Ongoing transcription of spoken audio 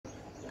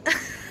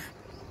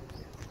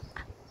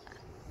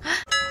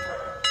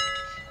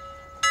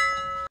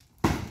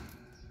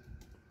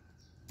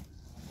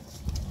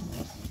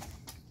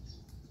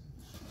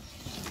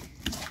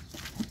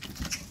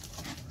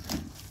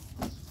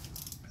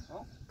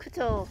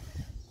그죠?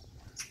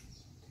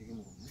 되게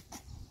무겁네.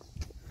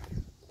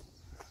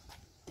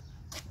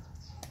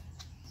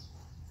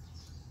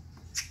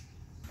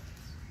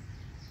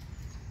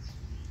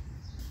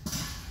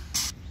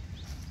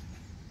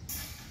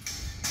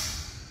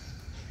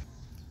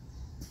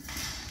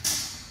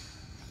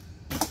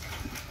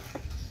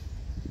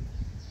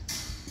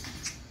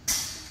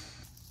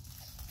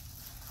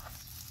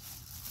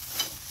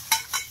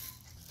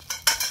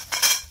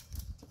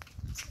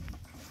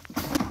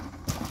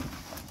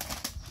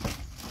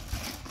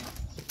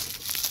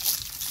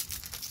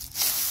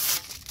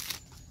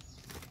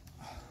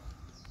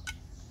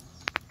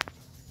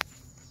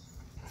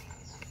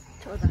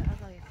 저거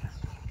날아가겠다.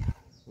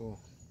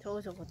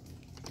 저거.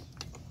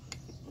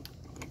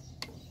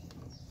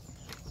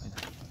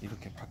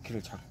 이렇게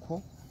바퀴를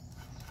잡고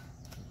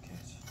이렇게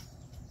해야지.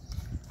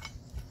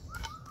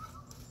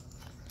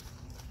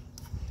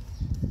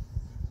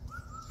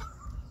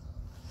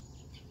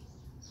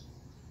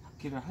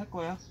 바퀴를 할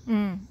거야?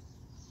 응.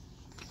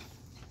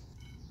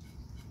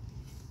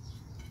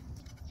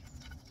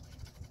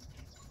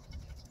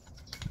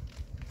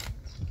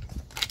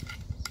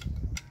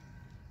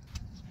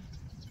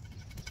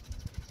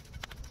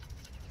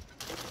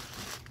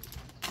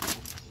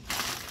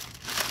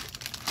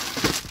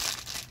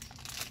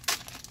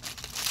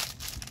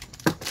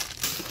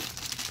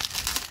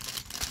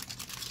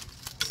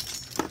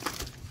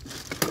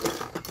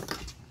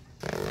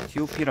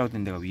 DOP라고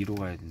된 데가 위로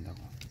가야 된다고.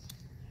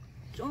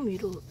 좀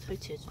위로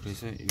설치해줘.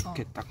 그래서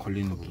이렇게 딱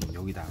걸리는 부분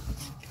여기다.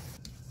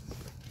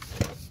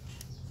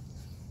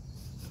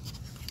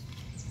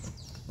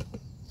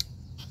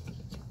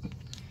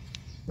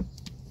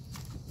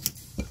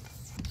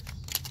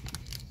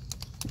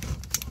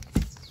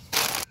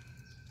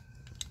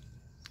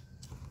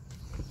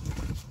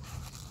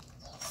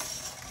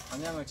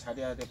 방향을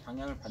잘해야 돼.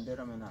 방향을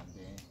반대로 하면 안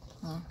돼.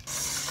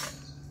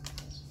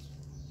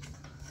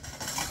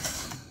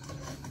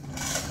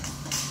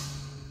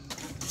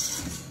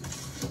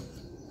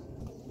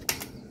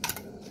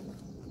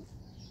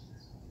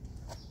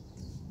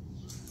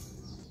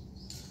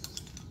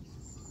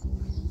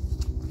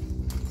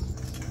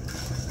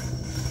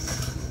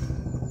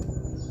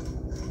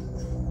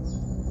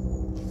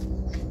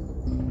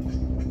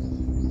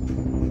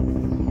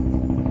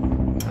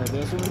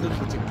 내 손도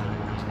솔직히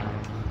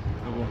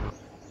여보.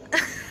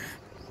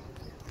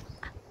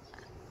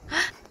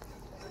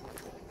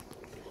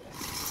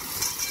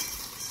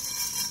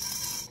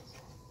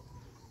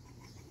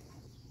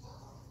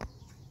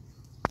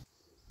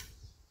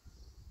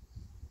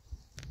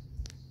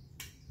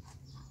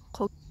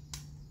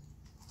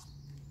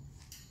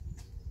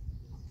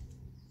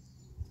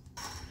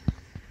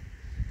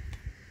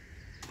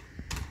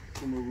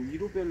 뭐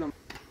위로 빼려면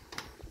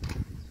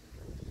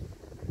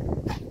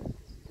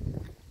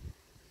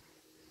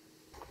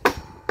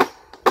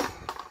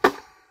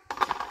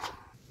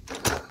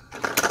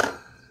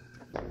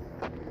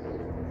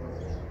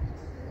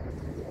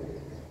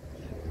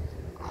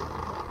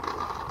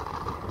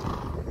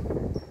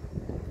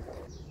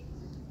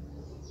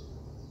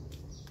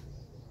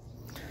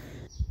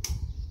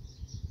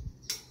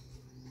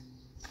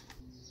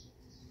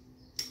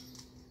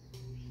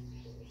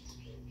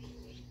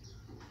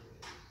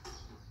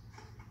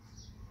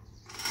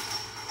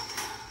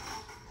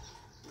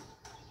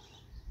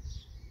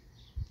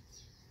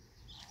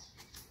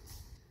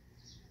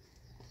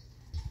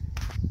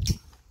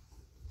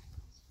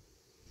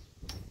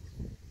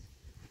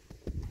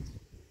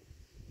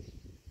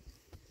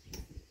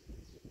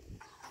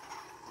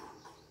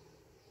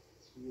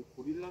이게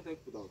고릴라도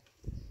예쁘다.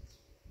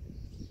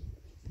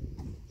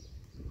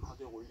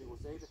 가격 올리고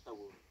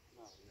세일했다고.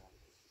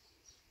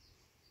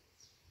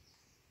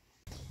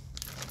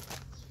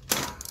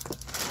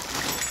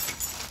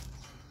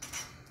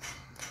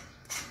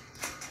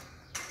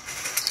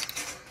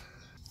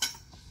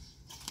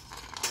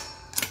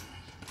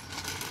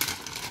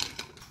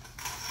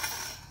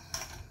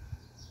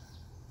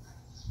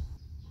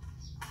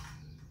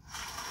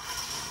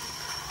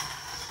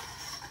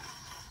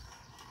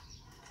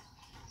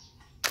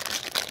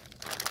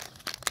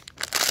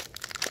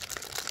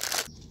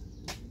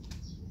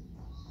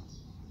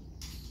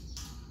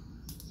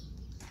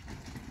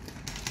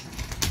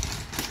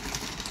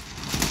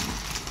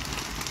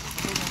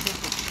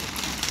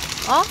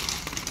 어?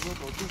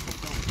 이것도 어쩔 수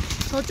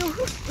없다. 저쪽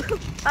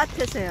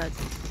흙밭에서 해야지.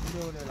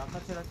 그래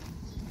라카체라.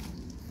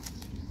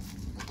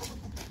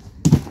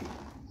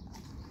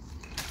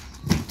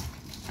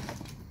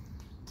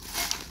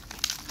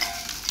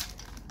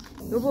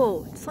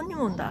 여보, 손님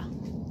온다.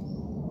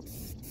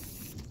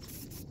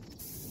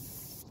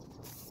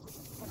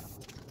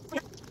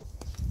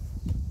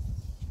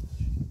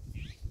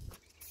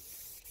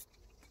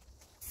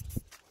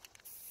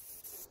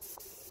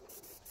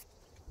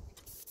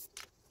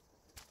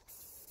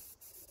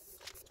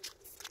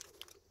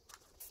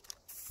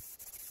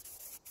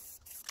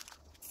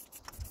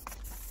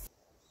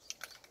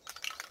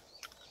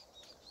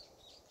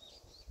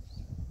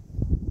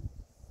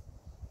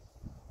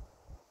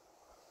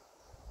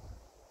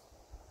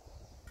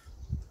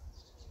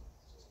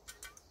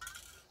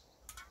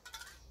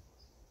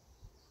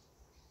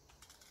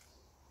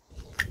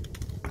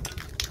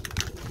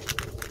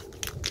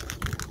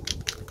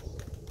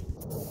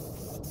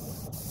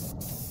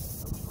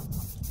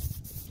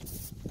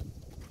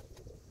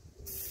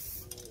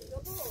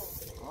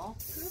 어?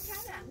 그렇게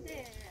하면 안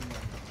돼.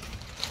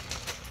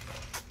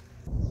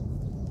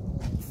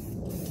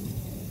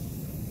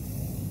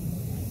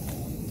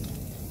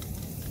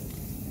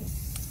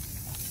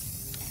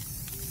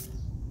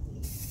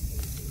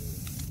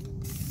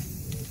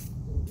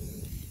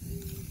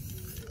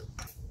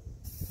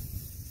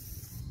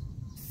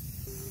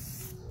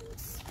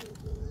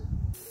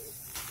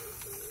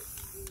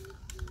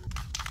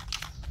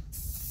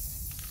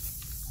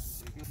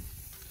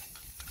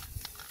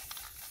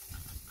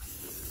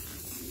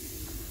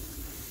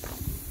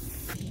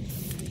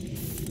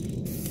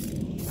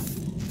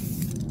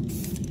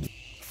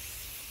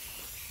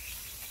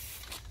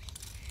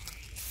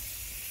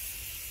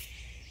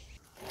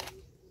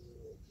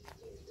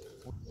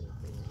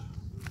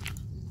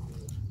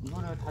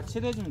 이거를 다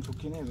칠해주면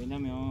좋긴 해.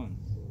 왜냐면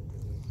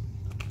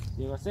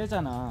얘가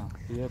세잖아.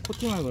 얘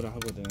코팅할 거라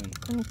하거든.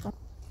 그러니까.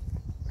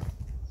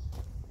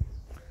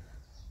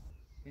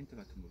 페인트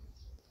같은 거.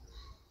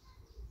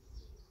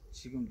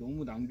 지금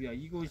너무 낭비야.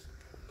 이거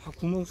다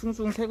구멍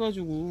숭숭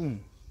새가지고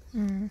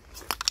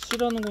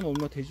칠하는 건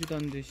얼마 되지도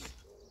않는데.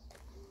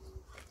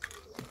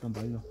 잠깐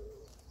말려.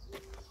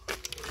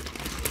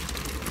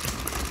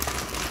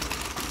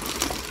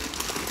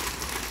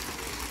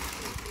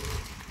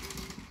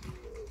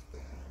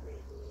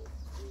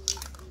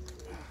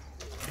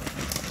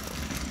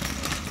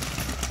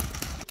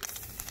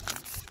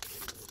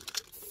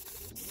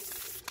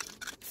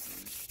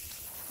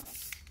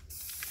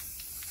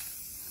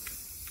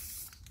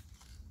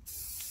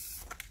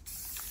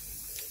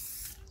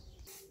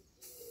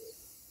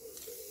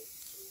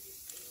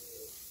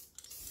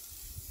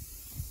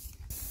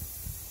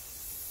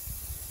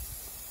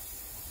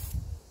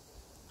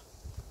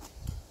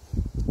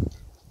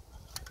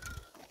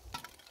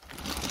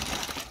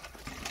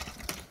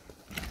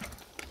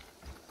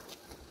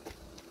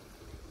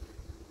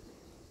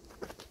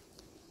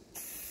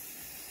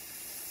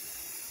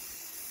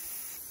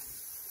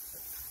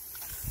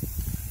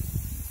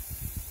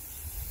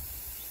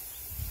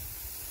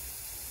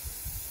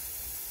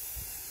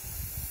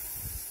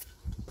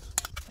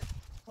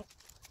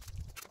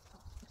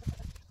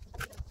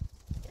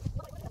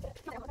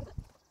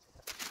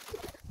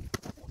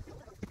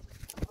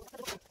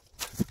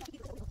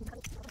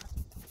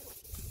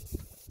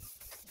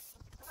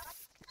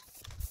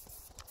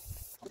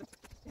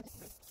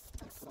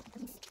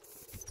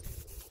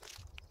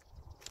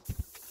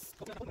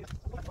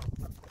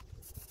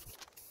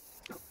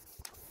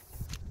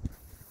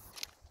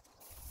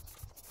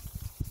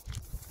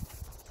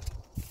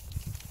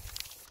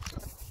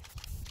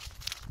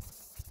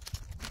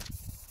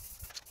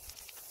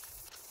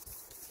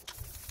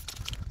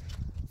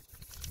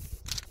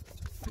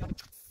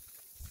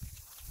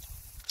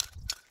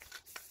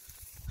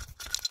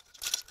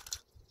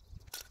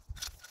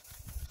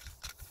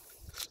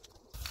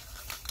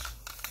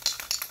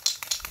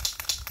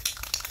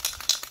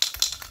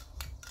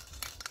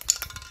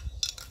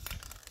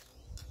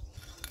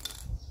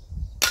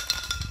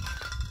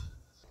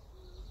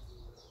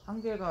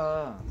 한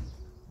개가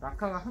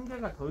낙하가 한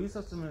개가 더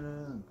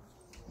있었으면은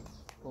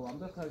더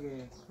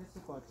완벽하게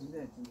했을 것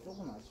같은데 좀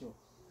조금 아쉬워.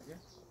 그게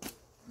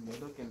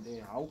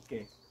 8개인데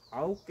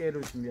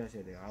 9개를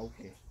준비하셔야 돼요.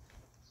 9개.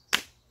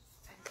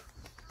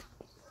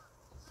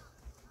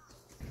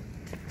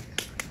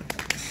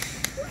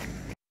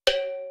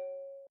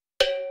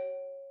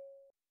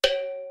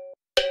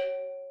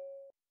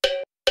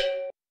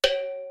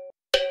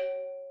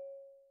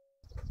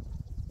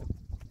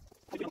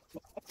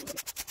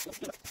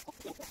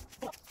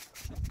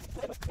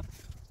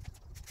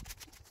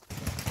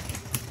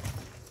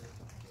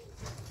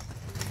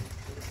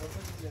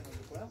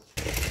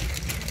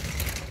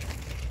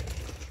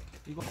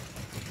 이거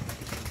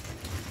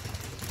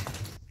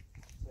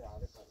제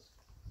아래까지.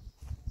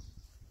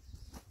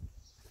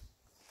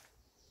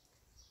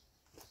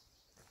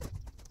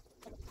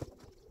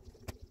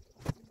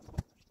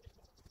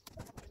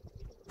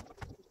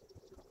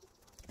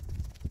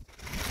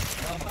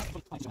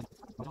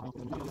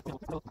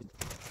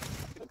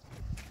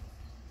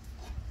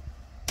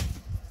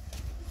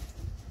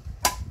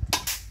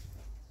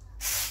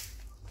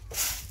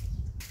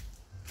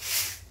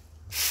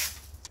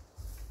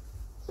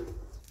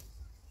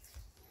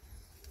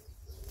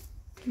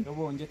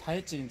 여보 이제 다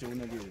했지 이제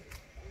오늘 일.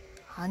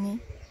 아니,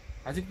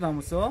 아직도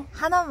남았어?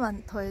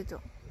 하나만 더 해줘.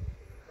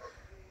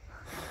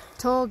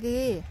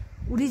 저기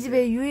우리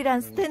집의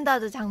유일한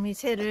스탠다드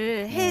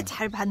장미채를 해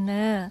잘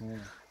받는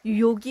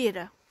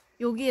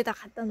여기에다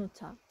갖다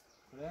놓자.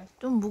 그래?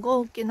 좀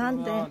무겁긴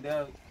한데. 그러면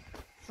내가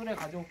술에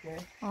가져올게.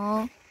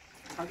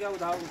 자기하고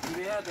나하고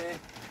둘이 해야 돼.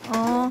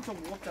 엄청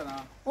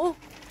무겁잖아.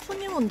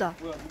 손님 온다.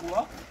 뭐야 누구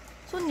와?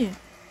 손님.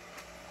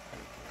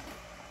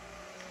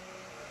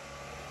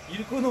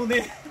 일꾼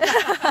오네.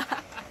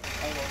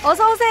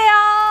 어서 오세요.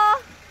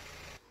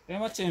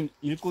 때마침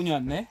일꾼이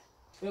왔네.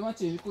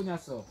 때마침 일꾼이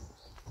왔어.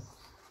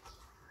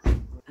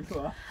 이리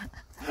와.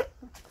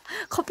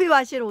 커피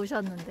마시러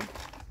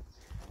오셨는데.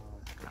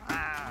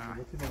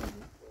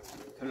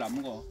 별로 안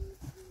무거워.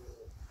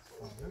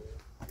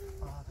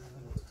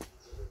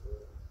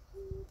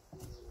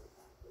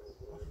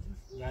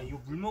 야 이거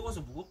물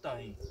먹어서 무겁다.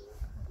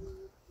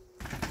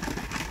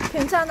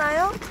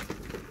 괜찮아요?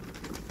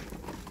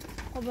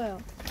 봐봐요.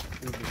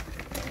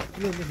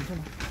 이거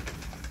괜찮아.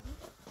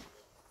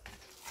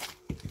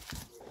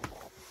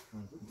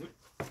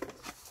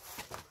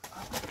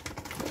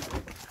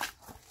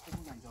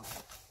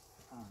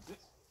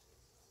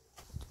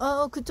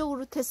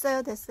 그쪽으로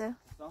됐어요. 됐어요.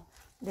 됐어?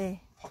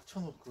 네.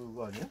 박찬호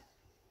그거 아니야?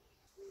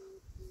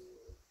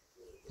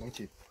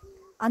 망치.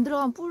 안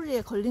들어간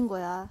뿌리에 걸린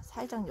거야.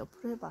 살짝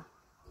옆으로 해봐.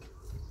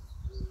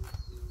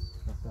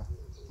 됐다.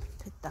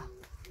 됐다.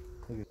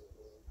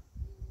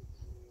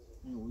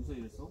 이거 어디서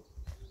이랬어?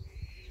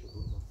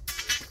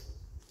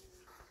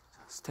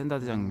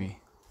 스탠다드 장미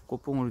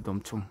꽃봉오리도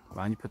엄청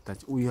많이 폈다.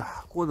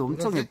 오야 꽃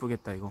엄청 노란색?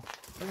 예쁘겠다 이거.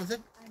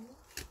 빨간색?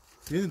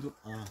 얘는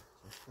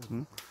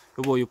응?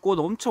 여보 이 꽃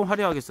엄청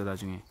화려하게 써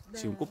나중에. 네.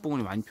 지금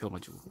꽃봉오리 많이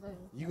펴가지고.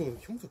 네. 이거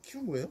형수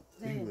키운 거예요?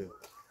 네. 키운 거예요?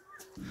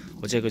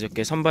 어제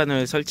그저께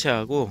선반을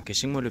설치하고 이렇게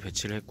식물을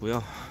배치를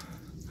했고요.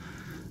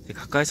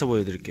 가까이서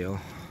보여드릴게요.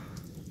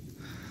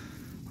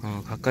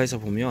 가까이서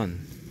보면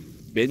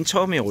맨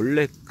처음에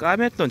원래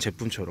까맸던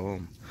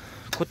제품처럼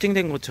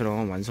코팅된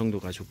것처럼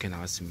완성도가 좋게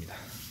나왔습니다.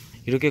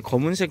 이렇게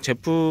검은색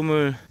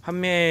제품을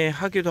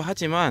판매하기도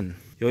하지만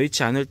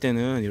여의치 않을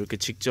때는 이렇게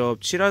직접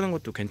칠하는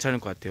것도 괜찮을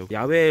것 같아요.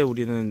 야외에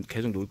우리는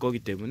계속 놀 거기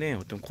때문에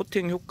어떤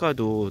코팅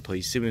효과도 더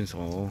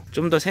있으면서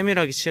좀 더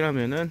세밀하게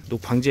칠하면은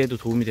녹 방지에도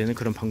도움이 되는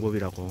그런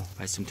방법이라고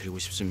말씀드리고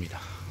싶습니다.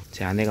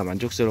 제 아내가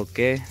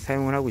만족스럽게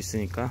사용을 하고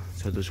있으니까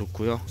저도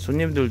좋고요.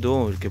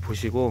 손님들도 이렇게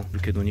보시고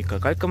이렇게 노니까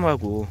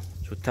깔끔하고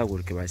좋다고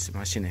이렇게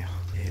말씀하시네요.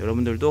 네,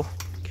 여러분들도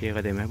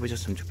기회가 되면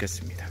해보셨으면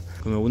좋겠습니다.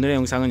 그러면 오늘의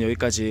영상은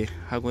여기까지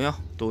하고요.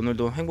 또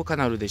오늘도 행복한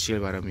하루 되시길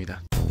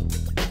바랍니다.